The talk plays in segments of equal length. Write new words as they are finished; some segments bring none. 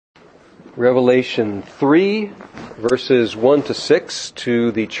Revelation 3, verses 1 to 6,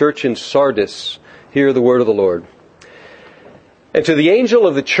 to the church in Sardis. Hear the word of the Lord. And to the angel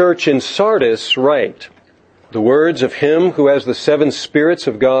of the church in Sardis write, the words of him who has the 7 spirits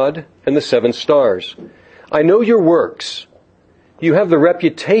of God and the 7 stars. I know your works. You have the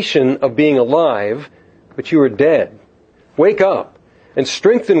reputation of being alive, but you are dead. Wake up and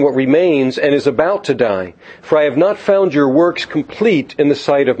strengthen what remains and is about to die, for I have not found your works complete in the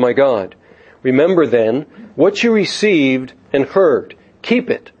sight of my God. Remember then what you received and heard. Keep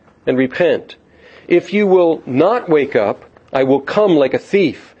it and repent. If you will not wake up, I will come like a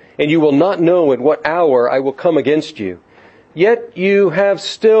thief, and you will not know at what hour I will come against you. Yet you have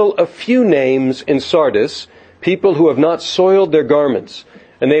still a few names in Sardis, people who have not soiled their garments,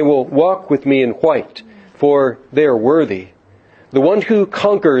 and they will walk with me in white, for they are worthy. The one who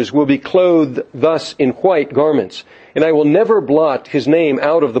conquers will be clothed thus in white garments, and I will never blot his name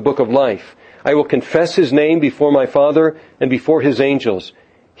out of the book of life. I will confess his name before my Father and before his angels.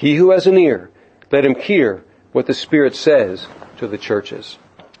 He who has an ear, let him hear what the Spirit says to the churches.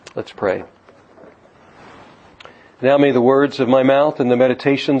 Let's pray. Now may the words of my mouth and the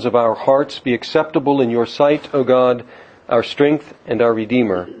meditations of our hearts be acceptable in your sight, O God, our strength and our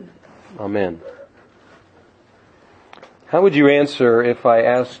Redeemer. Amen. How would you answer if I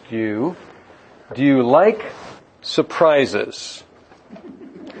asked you, do you like surprises?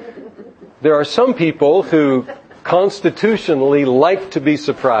 There are some people who constitutionally like to be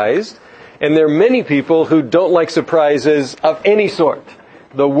surprised, and there are many people who don't like surprises of any sort.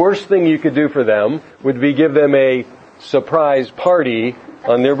 The worst thing you could do for them would be give them a surprise party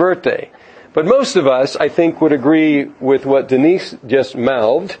on their birthday. But most of us, I think, would agree with what Denise just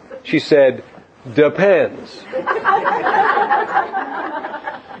mouthed. She said, depends.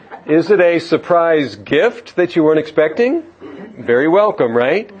 Is it a surprise gift that you weren't expecting? Very welcome,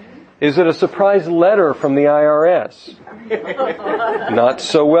 right? Is it a surprise letter from the IRS? Not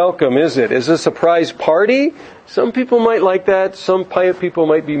so welcome, is it? Is it a surprise party? Some people might like that. Some people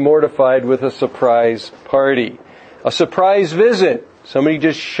might be mortified with a surprise party. A surprise visit. Somebody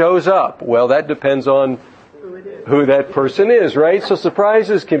just shows up. Well, that depends on who that person is, right? So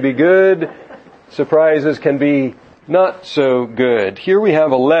surprises can be good. Surprises can be not so good. Here we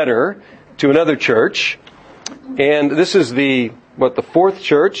have a letter to another church. And this is the 4th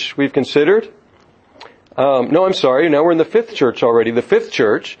church we've considered? No, I'm sorry. Now we're in the 5th church already, the 5th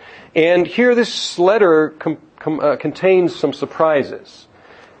church. And here this letter contains some surprises.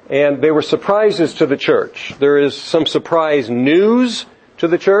 And they were surprises to the church. There is some surprise news to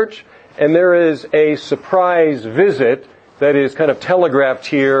the church, and there is a surprise visit that is kind of telegraphed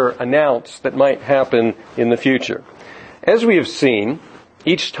here, announced, that might happen in the future. As we have seen,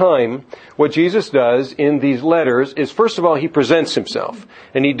 each time, what Jesus does in these letters is, first of all, he presents himself.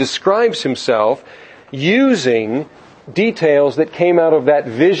 And he describes himself using details that came out of that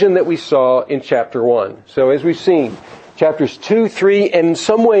vision that we saw in chapter 1. So as we've seen, chapters 2, 3, and in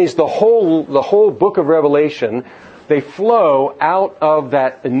some ways the whole book of Revelation, they flow out of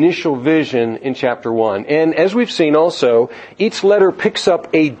that initial vision in chapter 1. And as we've seen also, each letter picks up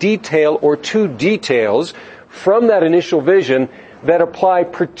a detail or 2 details from that initial vision that apply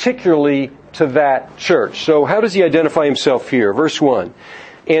particularly to that church. So how does he identify himself here? Verse 1.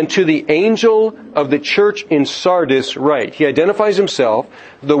 And to the angel of the church in Sardis write. He identifies himself,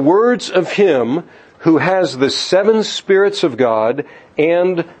 the words of him who has the 7 spirits of God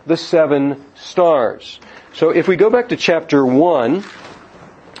and the 7 stars. So if we go back to chapter 1,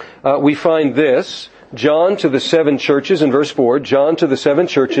 we find this. John to the 7 churches, in verse 4, John to the 7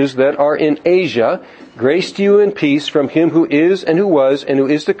 churches that are in Asia, grace to you and peace from him who is and who was and who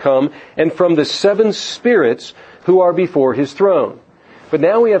is to come, and from the 7 spirits who are before his throne. But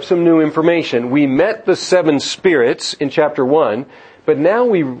now we have some new information. We met the 7 spirits in chapter 1, but now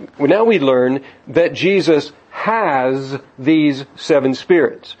we learn that Jesus has these 7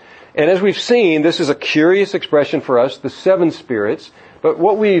 spirits. And as we've seen, this is a curious expression for us, the 7 spirits. But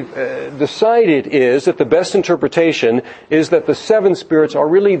what we've decided is that the best interpretation is that the 7 spirits are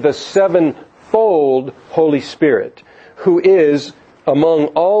really the 7-fold Holy Spirit, who is among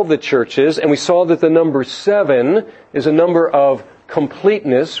all the churches. And we saw that the number 7 is a number of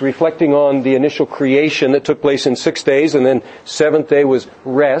completeness, reflecting on the initial creation that took place in 6 days, and then 7th day was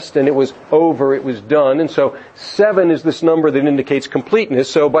rest, and it was over, it was done. And so 7 is this number that indicates completeness.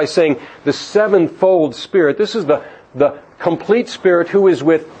 So by saying the 7-fold Spirit, this is the complete Spirit who is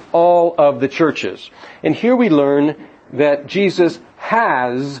with all of the churches. And here we learn that Jesus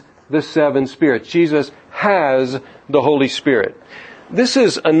has the 7 spirits. Jesus has the Holy Spirit. This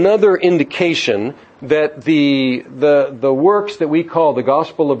is another indication that the works that we call the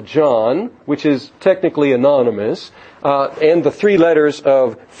Gospel of John, which is technically anonymous, and the three letters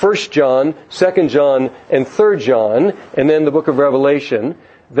of 1 John, 2 John, and 3 John, and then the book of Revelation,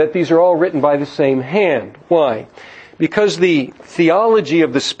 that these are all written by the same hand. Why? Because the theology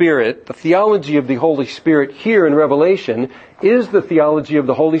of the Spirit, the theology of the Holy Spirit here in Revelation, is the theology of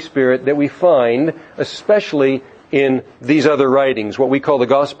the Holy Spirit that we find especially in these other writings, what we call the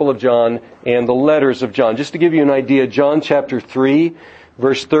Gospel of John and the letters of John. Just to give you an idea, John chapter 3,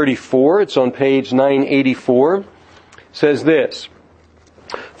 verse 34, it's on page 984, says this,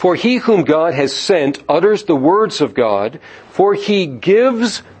 "For he whom God has sent utters the words of God, for he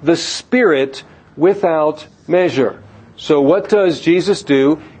gives the Spirit without measure." So what does Jesus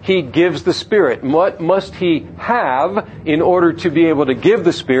do? He gives the Spirit. What must He have in order to be able to give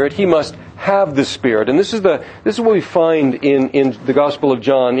the Spirit? He must have the Spirit. And this is what we find in the Gospel of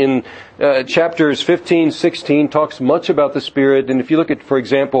John. In chapters 15, 16, talks much about the Spirit. And if you look at, for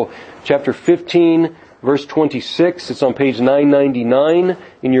example, chapter 15, verse 26, it's on page 999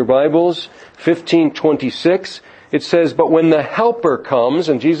 in your Bibles, 15:26, it says, "But when the Helper comes,"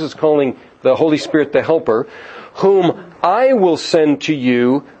 and Jesus is calling the Holy Spirit the Helper, "whom I will send to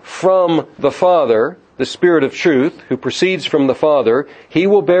you from the Father, the Spirit of truth, who proceeds from the Father, He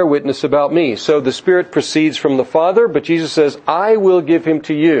will bear witness about me." So the Spirit proceeds from the Father, but Jesus says, "I will give Him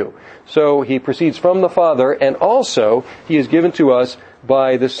to you." So He proceeds from the Father, and also He is given to us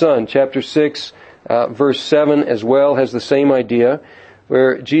by the Son. Chapter 6, verse 7 as well has the same idea,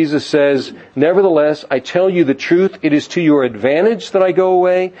 where Jesus says, "Nevertheless, I tell you the truth, it is to your advantage that I go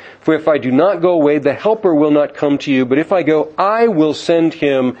away. For if I do not go away, the Helper will not come to you. But if I go, I will send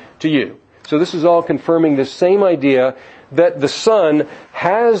Him to you." So this is all confirming the same idea that the Son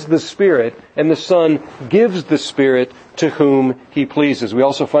has the Spirit, and the Son gives the Spirit to whom He pleases. We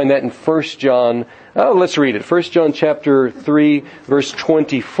also find that in 1 John. Let's read it. 1 John chapter 3, verse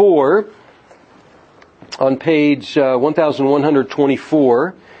 24. On page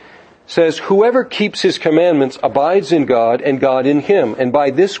 1124, says, "Whoever keeps His commandments abides in God, and God in him. And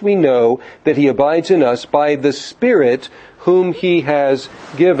by this we know that He abides in us, by the Spirit whom He has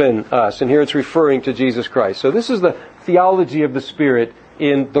given us." And here it's referring to Jesus Christ. So this is the theology of the Spirit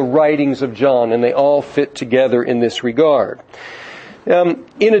in the writings of John, and they all fit together in this regard.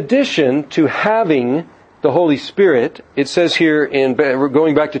 In addition to having the Holy Spirit, it says here, we're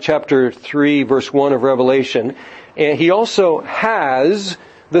going back to chapter 3, verse 1 of Revelation, and He also has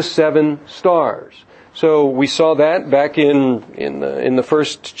the 7 stars. So we saw that back in the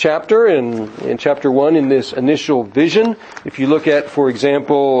first chapter, in chapter 1, in this initial vision. If you look at, for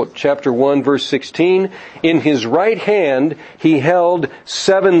example, chapter 1, verse 16, "In His right hand He held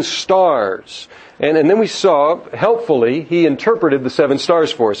 7 stars." And then we saw, helpfully, He interpreted the 7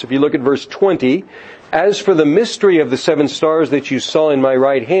 stars for us. If you look at verse 20, "As for the mystery of the 7 stars that you saw in my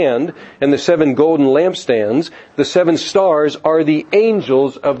right hand, and the 7 golden lampstands, the 7 stars are the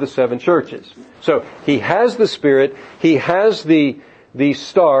angels of the 7 churches." So He has the Spirit, He has the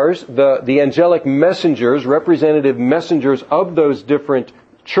stars, the angelic messengers, representative messengers of those different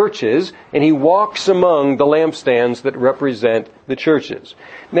churches, and He walks among the lampstands that represent the churches.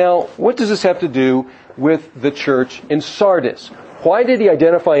 Now, what does this have to do with the church in Sardis? Why did He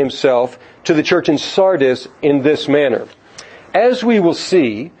identify Himself to the church in Sardis in this manner? As we will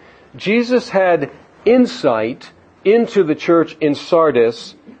see, Jesus had insight into the church in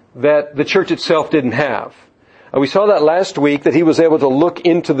Sardis that the church itself didn't have. We saw that last week, that He was able to look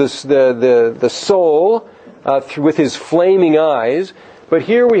into the soul with His flaming eyes. But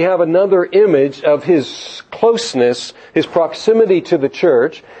here we have another image of His closeness, His proximity to the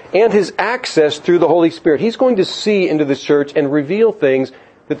church, and His access through the Holy Spirit. He's going to see into this church and reveal things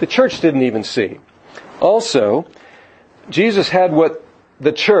that the church didn't even see. Also, Jesus had what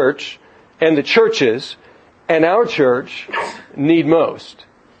the church and the churches and our church need most.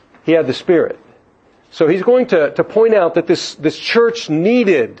 He had the Spirit. So He's going to point out that this church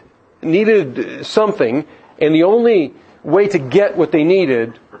needed something, and the only way to get what they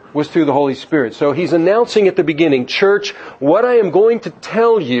needed was through the Holy Spirit. So He's announcing at the beginning, "Church, what I am going to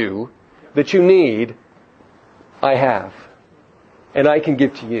tell you that you need, I have. And I can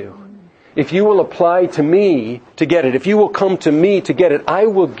give to you. If you will apply to me to get it, if you will come to me to get it, I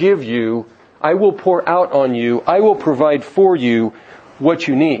will give you, I will pour out on you, I will provide for you what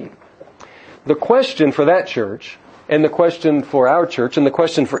you need." The question for that church, and the question for our church, and the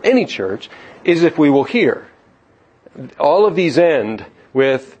question for any church, is if we will hear. All of these end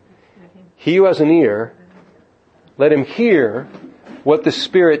with, "He who has an ear, let him hear what the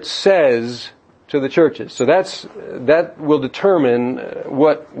Spirit says to the churches. So that will determine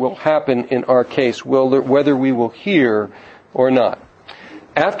what will happen in our case, whether we will hear or not.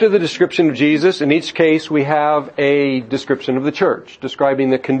 After the description of Jesus, in each case we have a description of the church, describing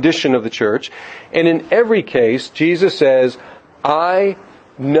the condition of the church. And in every case, Jesus says, I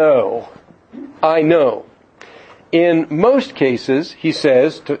know. I know. In most cases, he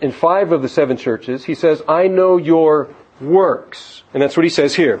says, in 5 of the 7 churches, he says, I know your works. And that's what he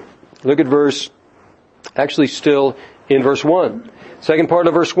says here. Look at still in verse 1. Second part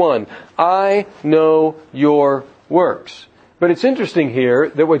of verse 1. I know your works. But it's interesting here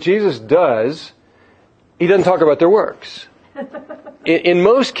that what Jesus does, he doesn't talk about their works. In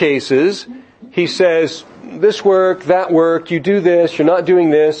most cases, he says, this work, that work, you do this, you're not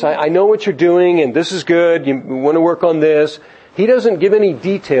doing this, I know what you're doing, and this is good, you want to work on this. He doesn't give any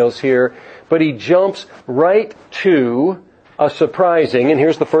details here, but he jumps right to a surprising, and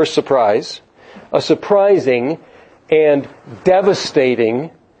here's the first surprise, a surprising and devastating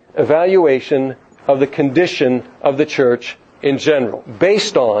evaluation of the condition of the church in general,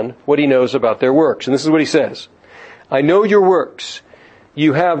 based on what he knows about their works. And this is what he says. I know your works.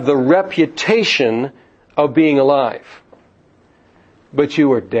 You have the reputation of being alive, but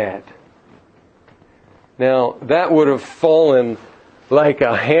you are dead. Now, that would have fallen like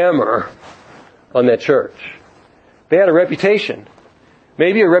a hammer on that church. They had a reputation.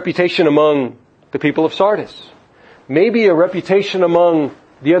 Maybe a reputation among the people of Sardis. Maybe a reputation among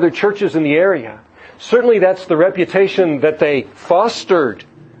the other churches in the area. Certainly that's the reputation that they fostered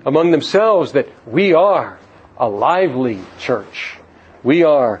among themselves, that we are a lively church. We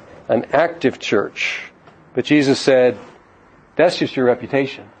are an active church. But Jesus said, that's just your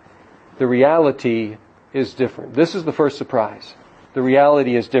reputation. The reality is different. This is the first surprise. The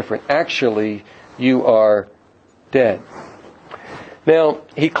reality is different. Actually, you are dead. Now,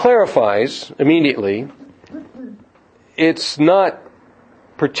 he clarifies immediately, it's not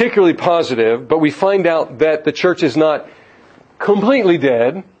particularly positive, but we find out that the church is not completely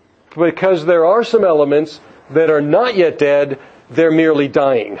dead, because there are some elements that are not yet dead, they're merely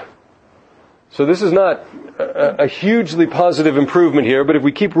dying. So this is not a hugely positive improvement here, but if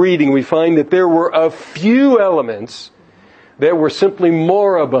we keep reading, we find that there were a few elements that were simply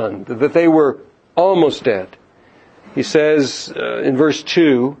moribund, that they were almost dead. He says in verse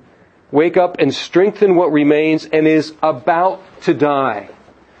 2, wake up and strengthen what remains and is about to die.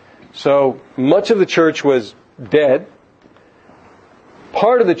 So much of the church was dead.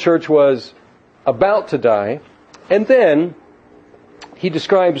 Part of the church was about to die. And then he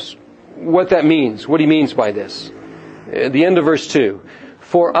describes what that means, what he means by this. At the end of verse 2,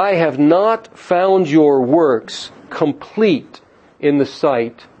 for I have not found your works complete in the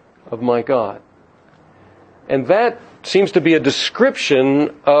sight of my God. And that seems to be a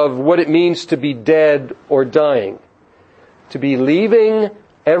description of what it means to be dead or dying. To be leaving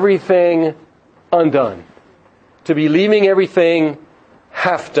everything undone. To be leaving everything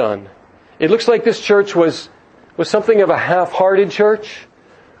half done. It looks like this church was something of a half-hearted church.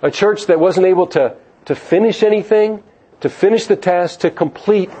 A church that wasn't able to finish anything, to finish the task, to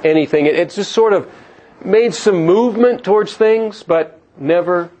complete anything. It just sort of made some movement towards things, but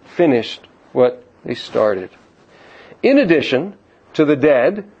never finished what they started. In addition to the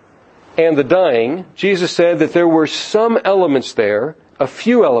dead and the dying, Jesus said that there were some elements there, a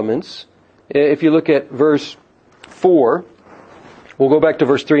few elements. If you look at verse 4, we'll go back to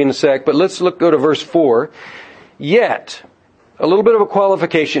verse 3 in a sec, but let's go to verse 4. Yet, a little bit of a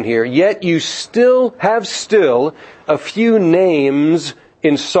qualification here, yet you have a few names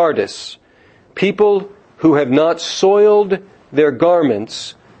in Sardis, people who have not soiled their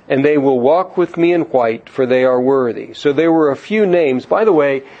garments, and they will walk with me in white, for they are worthy. So there were a few names. By the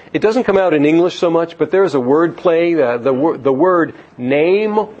way, it doesn't come out in English so much, but there's a word play. The word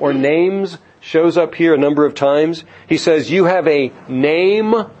name or names shows up here a number of times. He says, you have a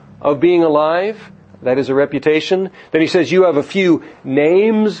name of being alive. That is a reputation. Then he says, you have a few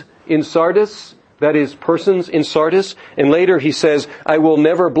names in Sardis. That is, persons in Sardis. And later he says, I will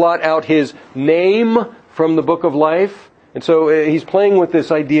never blot out his name from the book of life. And so he's playing with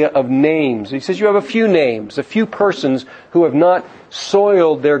this idea of names. He says you have a few names, a few persons who have not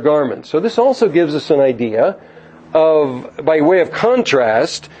soiled their garments. So this also gives us an idea of, by way of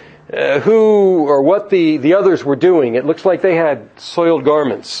contrast, who or what the others were doing. It looks like they had soiled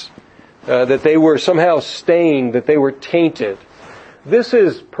garments, that they were somehow stained, that they were tainted. This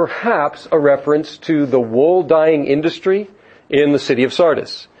is perhaps a reference to the wool dyeing industry in the city of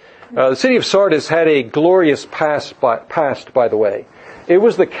Sardis. The city of Sardis had a glorious past, by the way. It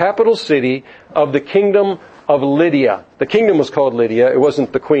was the capital city of the kingdom of Lydia. The kingdom was called Lydia. It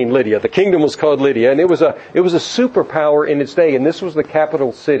wasn't the Queen Lydia. The kingdom was called Lydia, and it was a superpower in its day, and this was the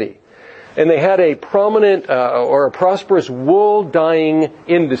capital city. And they had a prominent or a prosperous wool dyeing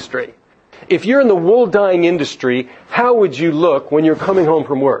industry. If you're in the wool dyeing industry, how would you look when you're coming home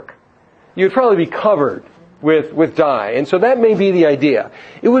from work? You'd probably be covered with dye. And so that may be the idea.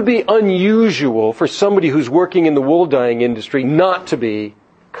 It would be unusual for somebody who's working in the wool dyeing industry not to be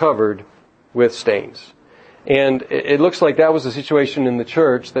covered with stains. And it looks like that was the situation in the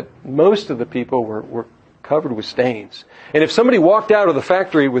church, that most of the people were covered with stains. And if somebody walked out of the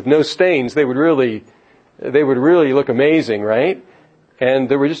factory with no stains, they would really look amazing, right? And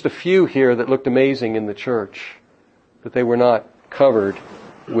there were just a few here that looked amazing in the church, but they were not covered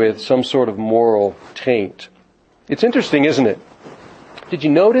with some sort of moral taint. It's interesting, isn't it? Did you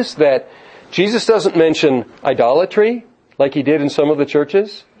notice that Jesus doesn't mention idolatry like he did in some of the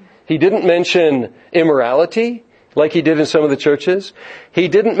churches? He didn't mention immorality like he did in some of the churches. He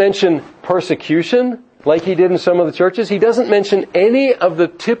didn't mention persecution like he did in some of the churches. He doesn't mention any of the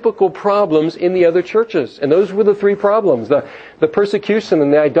typical problems in the other churches. And those were the three problems, the persecution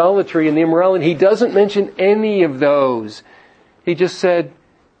and the idolatry and the immorality. He doesn't mention any of those. He just said,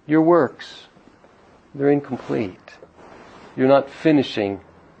 your works, they're incomplete. You're not finishing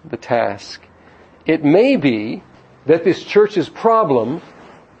the task. It may be that this church's problem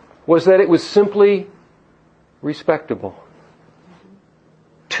was that it was simply respectable.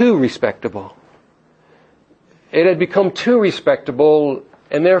 Too respectable. It had become too respectable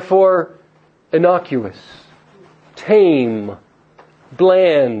and therefore innocuous, tame,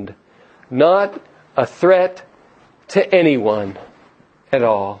 bland, not a threat to anyone at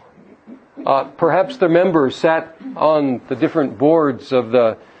all. Perhaps their members sat on the different boards of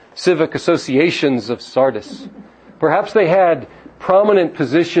the civic associations of Sardis. Perhaps they had prominent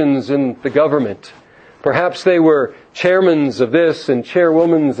positions in the government. Perhaps they were chairmans of this and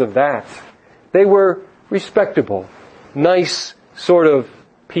chairwomans of that. They were respectable, nice sort of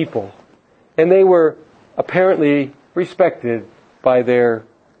people. And they were apparently respected by their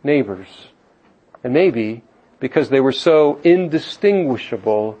neighbors. And maybe because they were so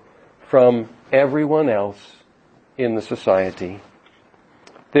indistinguishable from everyone else in the society.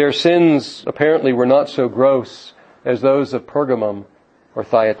 Their sins apparently were not so gross as those of Pergamum or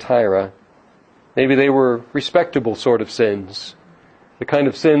Thyatira. Maybe they were respectable sort of sins. The kind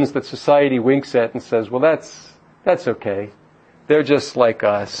of sins that society winks at and says, well, that's okay. They're just like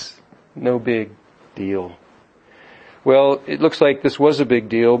us. No big deal. Well, it looks like this was a big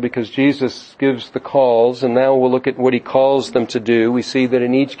deal because Jesus gives the calls, and now we'll look at what he calls them to do. We see that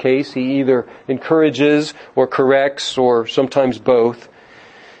in each case he either encourages or corrects or sometimes both.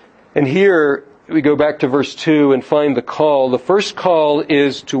 And here we go back to verse 2 and find the call. The first call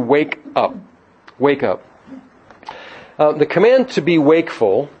is to wake up. Wake up. The command to be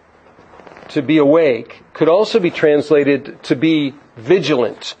wakeful, to be awake, could also be translated to be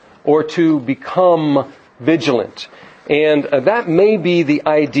vigilant or to become vigilant. And that may be the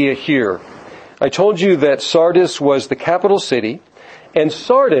idea here. I told you that Sardis was the capital city, and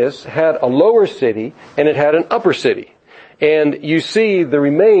Sardis had a lower city and it had an upper city. And you see the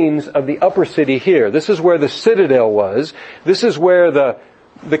remains of the upper city here. This is where the citadel was. This is where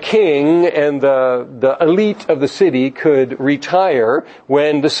the king and the elite of the city could retire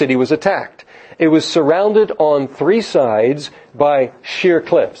when the city was attacked. It was surrounded on three sides by sheer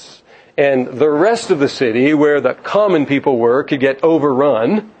cliffs. And the rest of the city, where the common people were, could get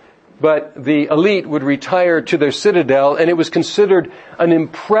overrun. But the elite would retire to their citadel, and it was considered an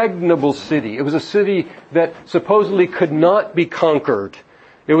impregnable city. It was a city that supposedly could not be conquered.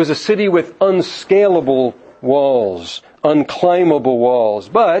 It was a city with unscalable walls, unclimbable walls.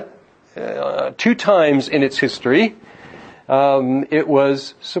 But 2 times in its history, it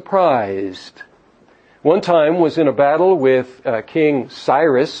was surprised. One time was in a battle with King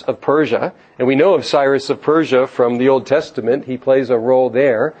Cyrus of Persia. And we know of Cyrus of Persia from the Old Testament. He plays a role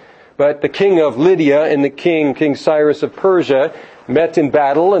there. But the king of Lydia and the King Cyrus of Persia met in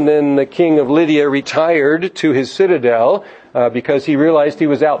battle, and then the king of Lydia retired to his citadel because he realized he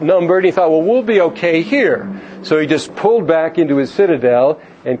was outnumbered. He thought, well, we'll be okay here. So he just pulled back into his citadel,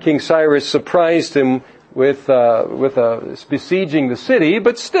 and King Cyrus surprised him with besieging the city.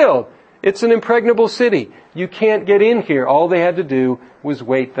 But still, it's an impregnable city. You can't get in here. All they had to do was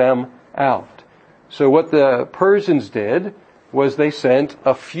wait them out. So what the Persians did was they sent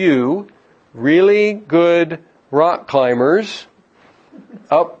a few really good rock climbers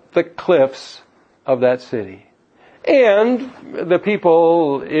up the cliffs of that city. And the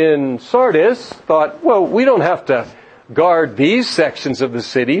people in Sardis thought, well, we don't have to guard these sections of the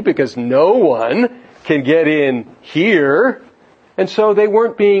city because no one can get in here. And so they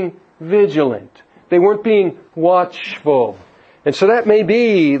weren't being vigilant. They weren't being watchful. And so that may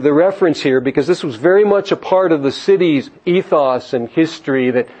be the reference here, because this was very much a part of the city's ethos and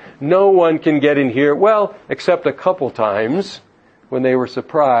history, that no one can get in here, well, except a couple times when they were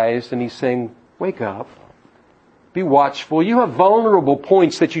surprised. And he's saying, wake up. Be watchful. You have vulnerable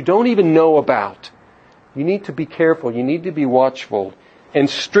points that you don't even know about. You need to be careful. You need to be watchful and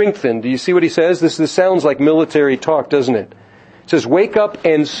strengthen. Do you see what he says? This sounds like military talk, doesn't it? It says, wake up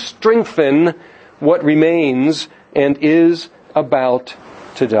and strengthen what remains and is about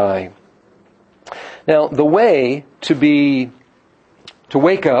to die. Now, the way to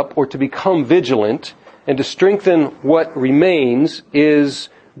wake up or to become vigilant and to strengthen what remains is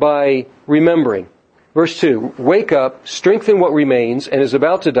by remembering. Verse 2, wake up, strengthen what remains and is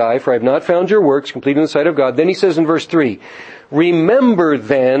about to die, for I have not found your works complete in the sight of God. Then he says in verse 3, remember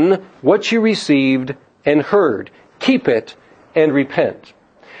then what you received and heard. Keep it and repent.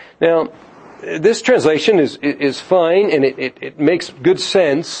 Now, this translation is fine, and it makes good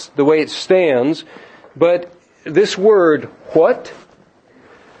sense the way it stands, but this word, what,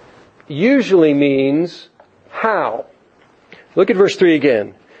 usually means how. Look at verse 3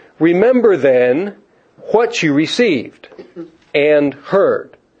 again. Remember then what you received and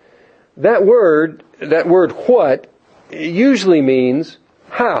heard. That word what, usually means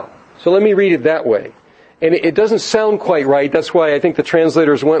how. So let me read it that way. And it doesn't sound quite right. That's why I think the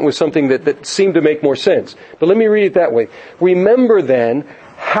translators went with something that seemed to make more sense. But let me read it that way. Remember then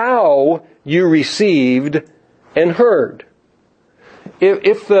how you received and heard.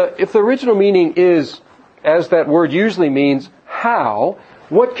 If the original meaning is, as that word usually means, how,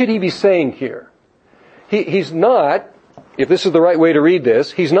 what could he be saying here? He's not, if this is the right way to read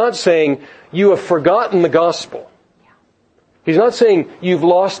this, he's not saying you have forgotten the gospel. He's not saying you've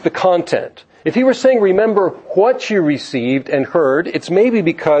lost the content. If he were saying, remember what you received and heard, it's maybe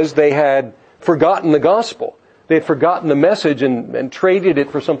because they had forgotten the gospel. They had forgotten the message and traded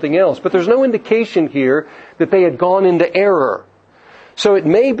it for something else. But there's no indication here that they had gone into error. So it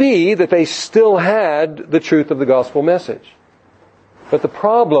may be that they still had the truth of the gospel message. But the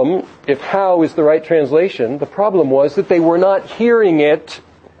problem, if how is the right translation, the problem was that they were not hearing it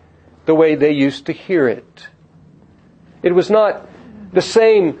the way they used to hear it. It was not the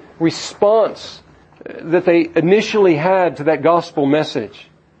same response that they initially had to that gospel message.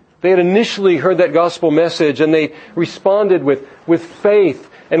 They had initially heard that gospel message and they responded with faith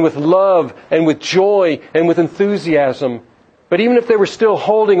and with love and with joy and with enthusiasm. But even if they were still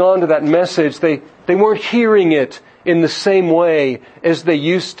holding on to that message, they weren't hearing it in the same way as they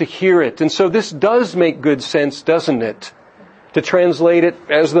used to hear it. And so this does make good sense, doesn't it? To translate it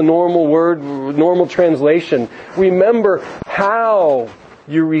as the normal word, normal translation. Remember how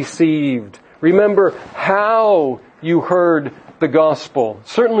you received. Remember how you heard the gospel.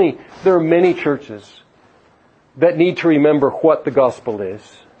 Certainly, there are many churches that need to remember what the gospel is.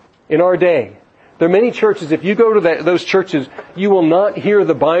 In our day, there are many churches, if you go to those churches, you will not hear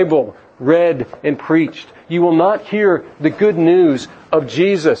the Bible read and preached. You will not hear the good news of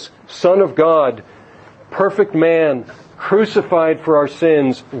Jesus, Son of God, perfect man, crucified for our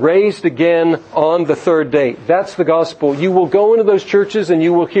sins, raised again on the third day. That's the gospel. You will go into those churches and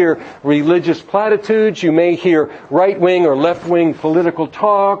you will hear religious platitudes. You may hear right-wing or left-wing political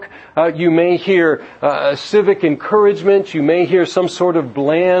talk. You may hear civic encouragement. You may hear some sort of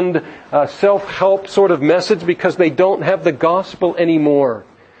bland self-help sort of message because they don't have the gospel anymore.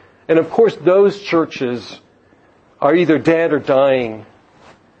 And of course, those churches are either dead or dying.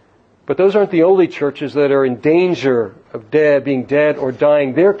 But those aren't the only churches that are in danger of being dead or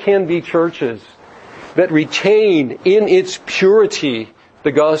dying. There can be churches that retain in its purity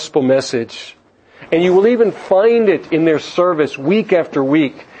the gospel message. And you will even find it in their service week after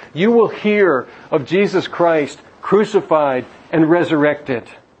week. You will hear of Jesus Christ crucified and resurrected.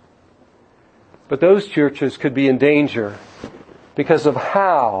 But those churches could be in danger because of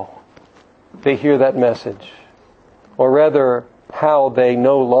how they hear that message. Or rather, how they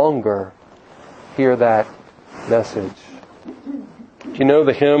no longer hear that message. Do you know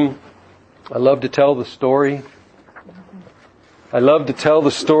the hymn, I love to tell the story? I love to tell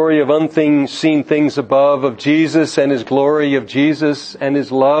the story of unseen things above, of Jesus and His glory, of Jesus and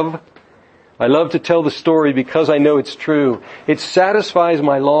His love. I love to tell the story because I know it's true. It satisfies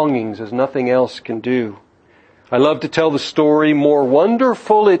my longings as nothing else can do. I love to tell the story, more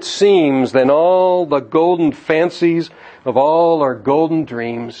wonderful it seems than all the golden fancies of all our golden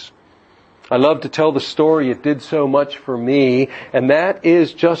dreams. I love to tell the story, it did so much for me, and that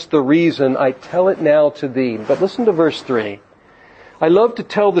is just the reason I tell it now to thee. But listen to verse 3. I love to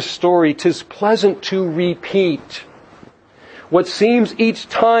tell the story, 'tis pleasant to repeat. What seems each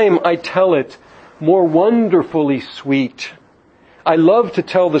time I tell it more wonderfully sweet. I love to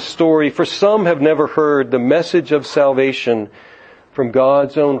tell the story, for some have never heard the message of salvation from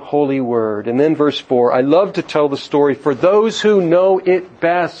God's own holy word. And then verse 4, I love to tell the story, for those who know it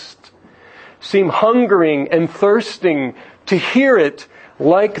best seem hungering and thirsting to hear it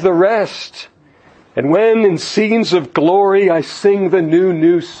like the rest. And when in scenes of glory I sing the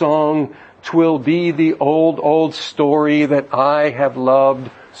new song, 'twill be the old story that I have loved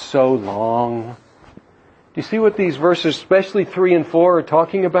so long. Do you see what these verses, especially 3 and 4, are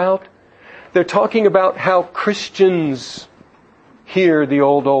talking about? They're talking about how Christians hear the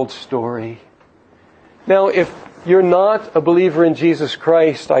old story. Now, if you're not a believer in Jesus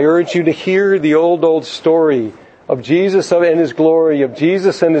Christ, I urge you to hear the old story of Jesus and His glory, of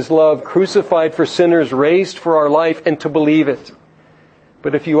Jesus and His love, crucified for sinners, raised for our life, and to believe it.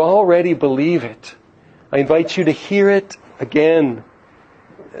 But if you already believe it, I invite you to hear it again.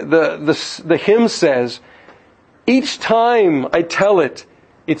 The hymn says, each time I tell it,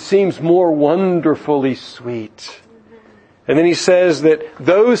 it seems more wonderfully sweet. And then he says that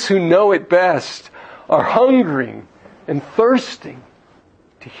those who know it best are hungering and thirsting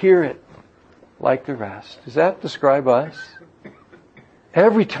to hear it like the rest. Does that describe us?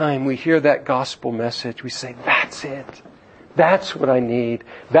 Every time we hear that gospel message, we say, that's it. That's what I need.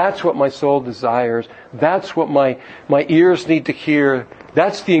 That's what my soul desires. That's what my ears need to hear.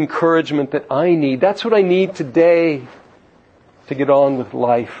 That's the encouragement that I need. That's what I need today to get on with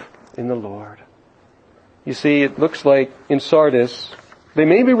life in the Lord. You see, it looks like in Sardis,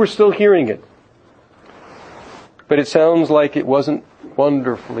 maybe we're still hearing it, but it sounds like it wasn't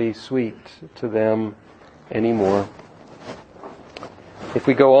wonderfully sweet to them anymore. If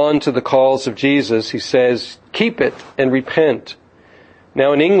we go on to the calls of Jesus, He says, keep it and repent.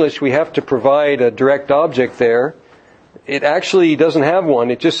 Now in English, we have to provide a direct object there. It actually doesn't have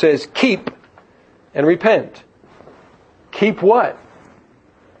one. It just says, keep and repent. Keep what?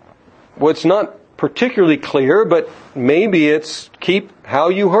 Well, it's not particularly clear, but maybe it's keep how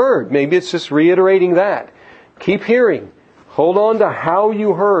you heard. Maybe it's just reiterating that. Keep hearing. Hold on to how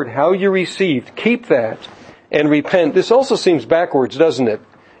you heard, how you received. Keep that and repent. This also seems backwards, doesn't it?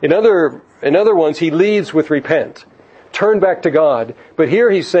 In other ones, He leads with repent. Turn back to God. But here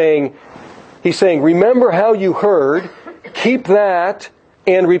He's saying, remember how you heard, keep that,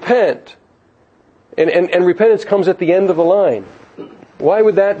 and repent. And repentance comes at the end of the line. Why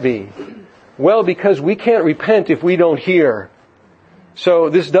would that be? Well, because we can't repent if we don't hear. So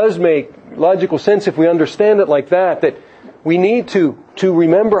this does make logical sense if we understand it like that we need to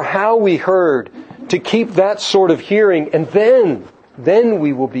remember how we heard, to keep that sort of hearing, and then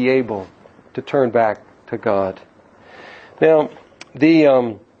we will be able to turn back to God. Now,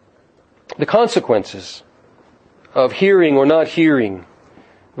 the consequences of hearing or not hearing,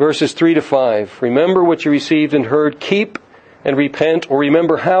 verses 3 to 5. Remember what you received and heard, keep and repent, or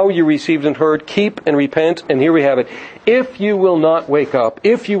remember how you received and heard, keep and repent. And here we have it. If you will not wake up,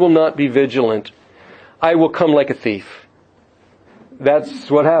 if you will not be vigilant, I will come like a thief. That's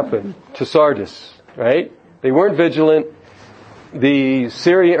what happened to Sardis, right? They weren't vigilant.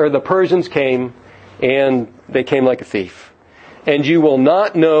 The Persians came, and they came like a thief. And you will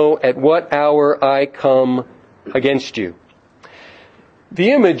not know at what hour I come against you.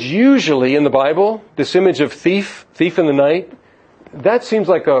 The image usually in the Bible, this image of thief in the night, that seems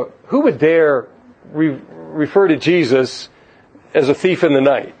like who would dare refer to Jesus as a thief in the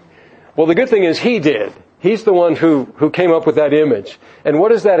night? Well, the good thing is He did. He's the one who came up with that image. And what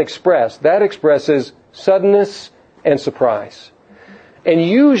does that express? That expresses suddenness and surprise. And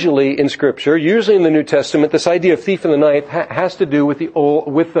usually in Scripture, usually in the New Testament, this idea of thief in the night has to do with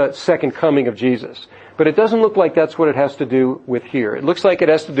the second coming of Jesus. But it doesn't look like that's what it has to do with here. It looks like it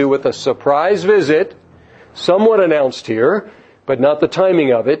has to do with a surprise visit, somewhat announced here, but not the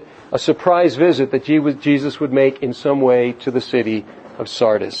timing of it, a surprise visit that Jesus would make in some way to the city of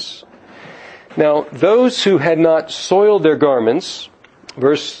Sardis. Now, those who had not soiled their garments,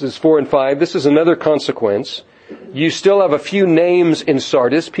 verses 4 and 5, this is another consequence. You still have a few names in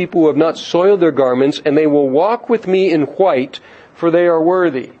Sardis, people who have not soiled their garments, and they will walk with me in white, for they are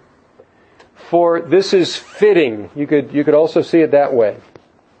worthy. For this is fitting. You could also see it that way.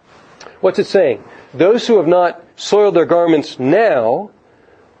 What's it saying? Those who have not soiled their garments now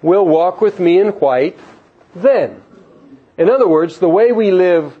will walk with me in white then. In other words, the way we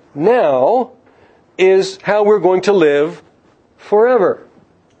live now is how we're going to live forever.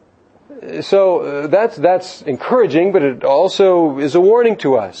 So that's encouraging, but it also is a warning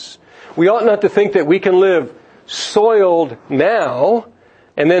to us. We ought not to think that we can live soiled now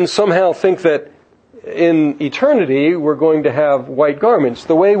and then somehow think that in eternity we're going to have white garments.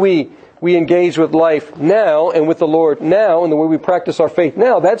 The way we engage with life now and with the Lord now and the way we practice our faith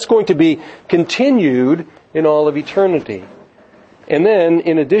now, that's going to be continued in all of eternity. And then,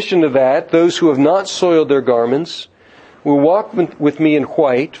 in addition to that, those who have not soiled their garments will walk with me in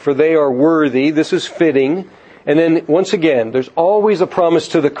white, for they are worthy. This is fitting. And then, once again, there's always a promise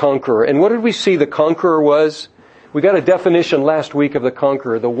to the conqueror. And what did we see the conqueror was? We got a definition last week of the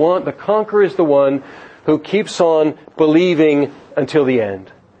conqueror. The conqueror is the one who keeps on believing until the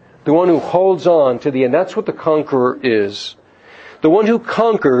end. The one who holds on to the end. That's what the conqueror is. The one who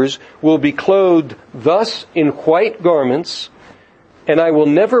conquers will be clothed thus in white garments, and I will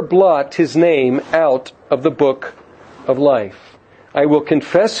never blot his name out of the book of life. I will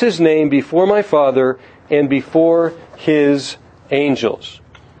confess his name before my Father and before his angels.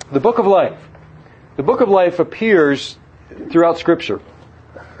 The book of life. The book of life appears throughout Scripture.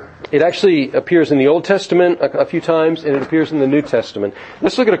 It actually appears in the Old Testament a few times, and it appears in the New Testament.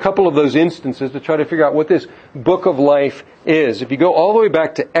 Let's look at a couple of those instances to try to figure out what this book of life is. If you go all the way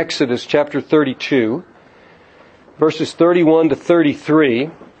back to Exodus chapter 32, verses 31 to 33,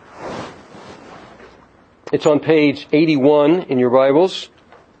 it's on page 81 in your Bibles.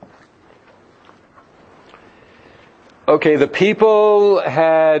 Okay, the people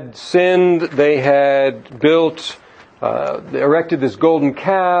had sinned. They had erected this golden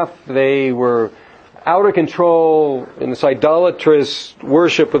calf. They were out of control in this idolatrous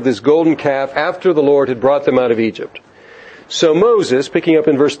worship of this golden calf after the Lord had brought them out of Egypt. So Moses, picking up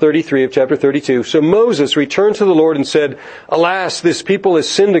in verse 33 of chapter 32, so Moses returned to the Lord and said, Alas, this people has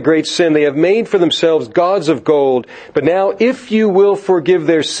sinned a great sin. They have made for themselves gods of gold. But now if you will forgive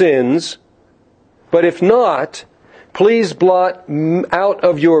their sins, but if not, please blot me out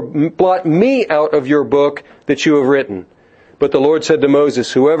of your book that you have written. But the Lord said to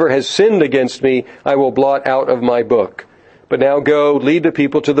Moses, Whoever has sinned against me, I will blot out of my book. But now go, lead the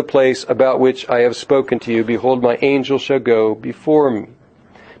people to the place about which I have spoken to you. Behold, my angel shall go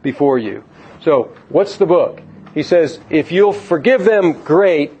before you. So, what's the book? He says, if you'll forgive them,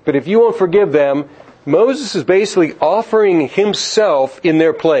 great. But if you won't forgive them, Moses is basically offering himself in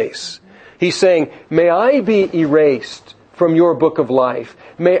their place. He's saying, may I be erased from your book of life.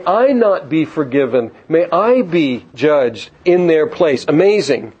 May I not be forgiven. May I be judged in their place.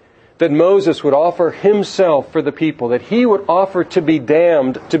 Amazing that Moses would offer himself for the people, that he would offer to be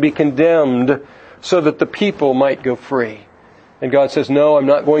damned, to be condemned, so that the people might go free. And God says, no, I'm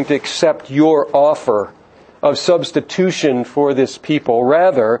not going to accept your offer of substitution for this people.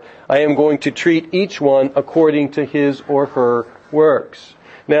 Rather, I am going to treat each one according to his or her works.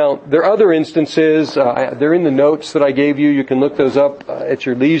 Now, there are other instances. They're in the notes that I gave you. You can look those up at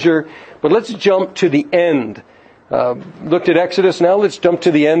your leisure. But let's jump to the end. Looked at Exodus. Now let's jump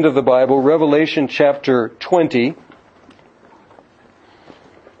to the end of the Bible, Revelation chapter 20.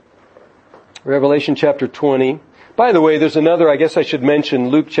 Revelation chapter 20. By the way, there's another, I guess I should mention,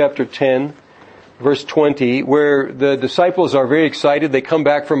 Luke chapter 10, verse 20, where the disciples are very excited. They come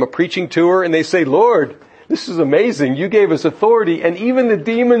back from a preaching tour and they say, Lord, this is amazing. You gave us authority, and even the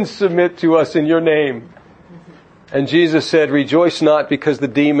demons submit to us in your name. And Jesus said, Rejoice not because the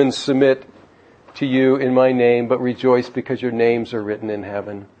demons submit to you in my name, but rejoice because your names are written in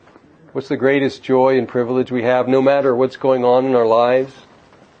heaven. What's the greatest joy and privilege we have, no matter what's going on in our lives?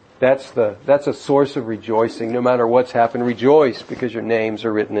 That's a source of rejoicing. No matter what's happened, rejoice because your names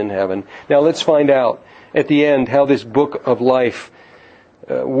are written in heaven. Now let's find out at the end how this book of life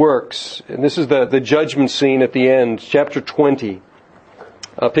works. And this is the judgment scene at the end, chapter 20,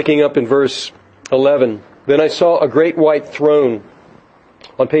 picking up in verse 11. Then I saw a great white throne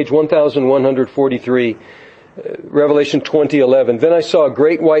on page 1143, Revelation 20:11. Then I saw a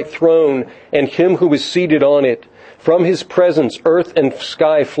great white throne and him who was seated on it. From his presence, earth and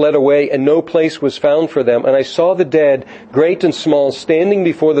sky fled away, and no place was found for them. And I saw the dead, great and small, standing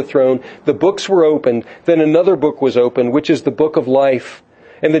before the throne. The books were opened. Then another book was opened, which is the book of life.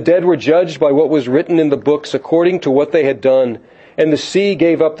 And the dead were judged by what was written in the books according to what they had done. And the sea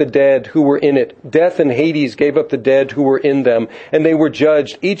gave up the dead who were in it. Death and Hades gave up the dead who were in them. And they were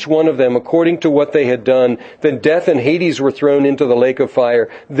judged, each one of them, according to what they had done. Then death and Hades were thrown into the lake of fire.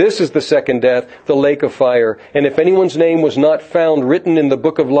 This is the second death, the lake of fire. And if anyone's name was not found written in the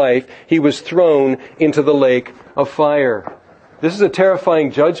book of life, he was thrown into the lake of fire. This is a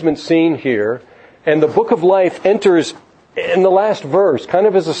terrifying judgment scene here. And the book of life enters in the last verse, kind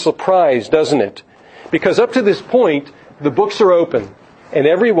of as a surprise, doesn't it? Because up to this point, the books are open, and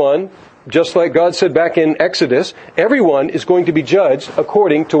everyone, just like God said back in Exodus, everyone is going to be judged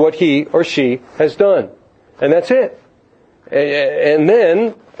according to what he or she has done. And that's it. And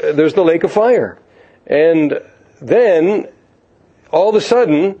then there's the lake of fire. And then, all of a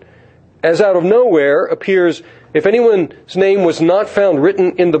sudden, as out of nowhere appears, if anyone's name was not found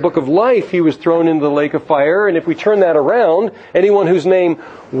written in the book of life, he was thrown into the lake of fire. And if we turn that around, anyone whose name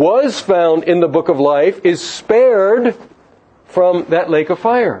was found in the book of life is spared from that lake of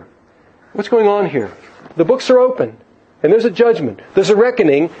fire. What's going on here? The books are open, and there's a judgment. There's a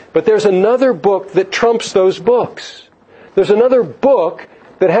reckoning, but there's another book that trumps those books. There's another book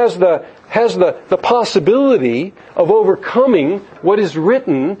that has the possibility of overcoming what is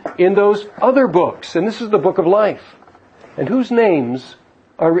written in those other books. And this is the book of life. And whose names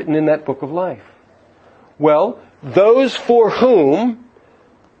are written in that book of life? Well, those for whom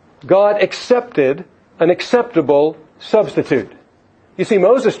God accepted an acceptable substitute. You see,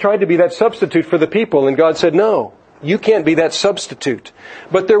 Moses tried to be that substitute for the people, and God said, no, you can't be that substitute.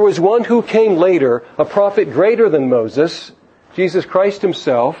 But there was one who came later, a prophet greater than Moses, Jesus Christ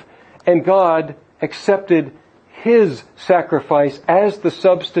himself, and God accepted his sacrifice as the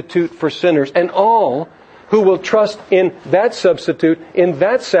substitute for sinners. And all who will trust in that substitute, in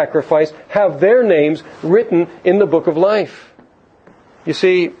that sacrifice, have their names written in the book of life. You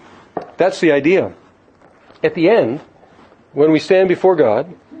see, that's the idea. At the end, when we stand before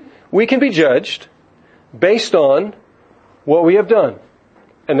God, we can be judged based on what we have done.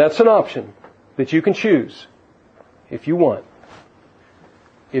 And that's an option that you can choose if you want,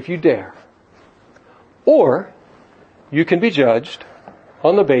 if you dare. Or you can be judged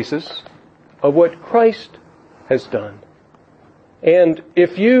on the basis of what Christ has done. And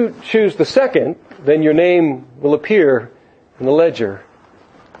if you choose the second, then your name will appear in the ledger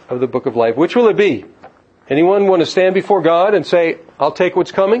of the book of life. Which will it be? Anyone want to stand before God and say, I'll take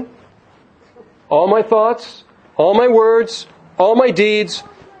what's coming? All my thoughts, all my words, all my deeds.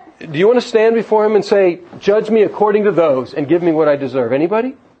 Do you want to stand before Him and say, judge me according to those and give me what I deserve?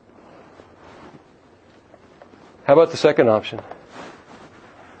 Anybody? How about the second option?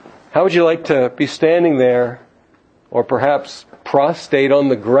 How would you like to be standing there, or perhaps prostrate on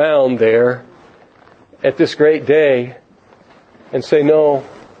the ground there at this great day and say, no,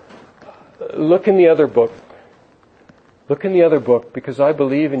 look in the other book. Look in the other book, because I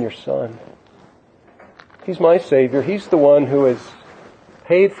believe in your Son. He's my Savior. He's the one who has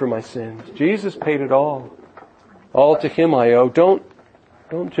paid for my sins. Jesus paid it all. All to Him I owe. Don't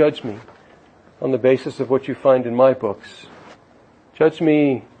judge me on the basis of what you find in my books. Judge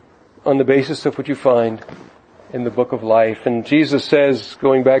me on the basis of what you find in the book of life. And Jesus says,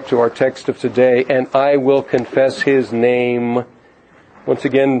 going back to our text of today, and I will confess His name. Once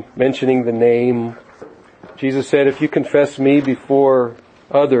again, mentioning the name. Jesus said, if you confess me before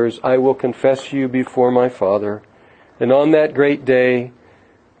others, I will confess you before my Father. And on that great day,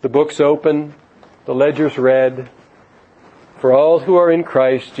 the book's open, the ledger's read. For all who are in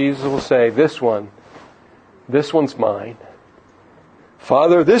Christ, Jesus will say, this one's mine.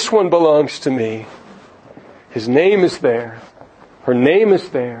 Father, this one belongs to me. His name is there. Her name is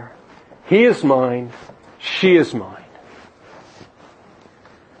there. He is mine. She is mine.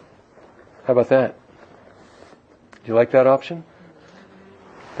 How about that? Do you like that option?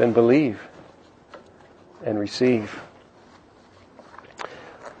 Then believe and receive.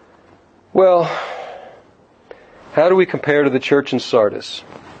 Well, how do we compare to the church in Sardis?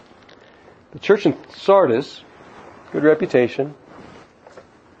 The church in Sardis, good reputation,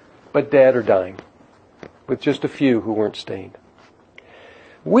 but dead or dying, with just a few who weren't stained.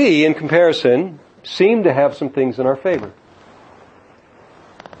 We, in comparison, seem to have some things in our favor.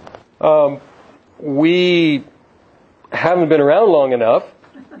 We haven't been around long enough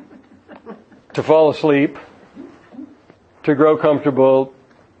to fall asleep, to grow comfortable,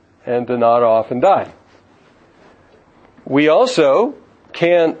 and to nod off and die. We also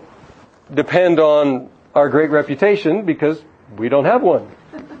can't depend on our great reputation because we don't have one.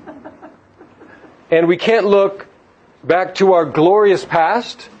 And we can't look back to our glorious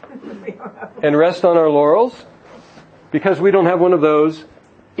past and rest on our laurels because we don't have one of those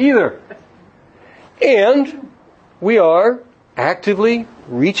either. And we are actively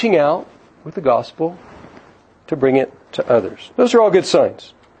reaching out with the gospel to bring it to others. Those are all good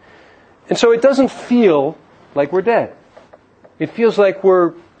signs. And so it doesn't feel like we're dead. It feels like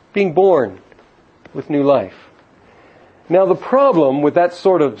we're being born with new life. Now the problem with that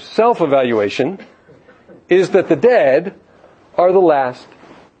sort of self-evaluation is that the dead are the last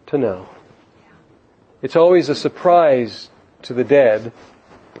to know. It's always a surprise to the dead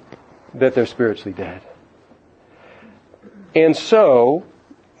that they're spiritually dead. And so,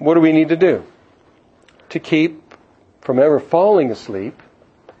 what do we need to do? To keep from ever falling asleep,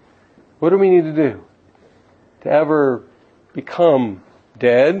 what do we need to do? to ever become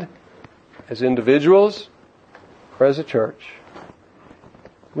dead as individuals or as a church.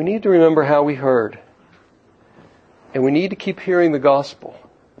 We need to remember how we heard. And we need to keep hearing the gospel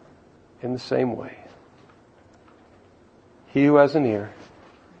in the same way. He who has an ear,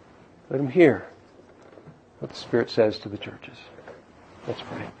 let him hear what the Spirit says to the churches. Let's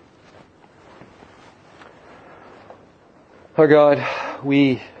pray. Our God,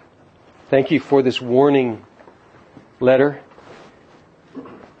 we thank you for this warning letter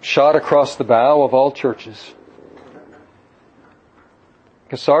shot across the bow of all churches.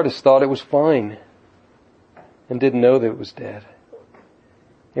 Because Sardis thought it was fine and didn't know that it was dead.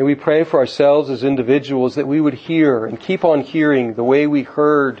 And we pray for ourselves as individuals that we would hear and keep on hearing the way we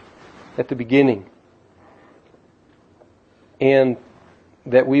heard at the beginning. And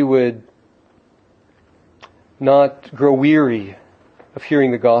that we would not grow weary of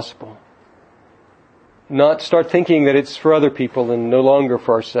hearing the gospel. Not start thinking that it's for other people and no longer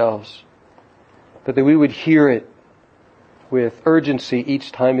for ourselves. But that we would hear it with urgency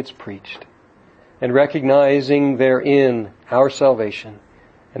each time it's preached. And recognizing therein our salvation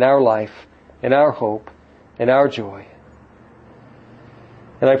and our life and our hope and our joy.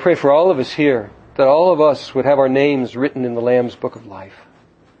 And I pray for all of us here that all of us would have our names written in the Lamb's Book of Life.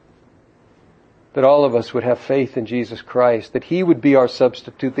 That all of us would have faith in Jesus Christ, that He would be our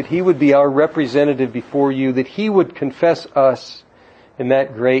substitute, that He would be our representative before you, that He would confess us in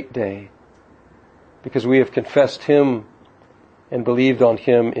that great day, because we have confessed Him and believed on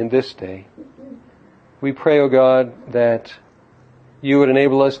Him in this day. We pray, O God, that you would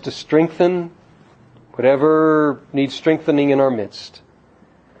enable us to strengthen whatever needs strengthening in our midst,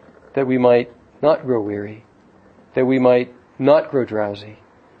 that we might not grow weary, that we might not grow drowsy,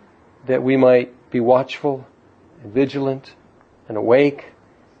 that we might be watchful and vigilant and awake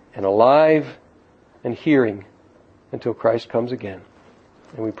and alive and hearing until Christ comes again.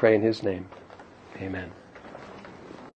 And we pray in His name. Amen.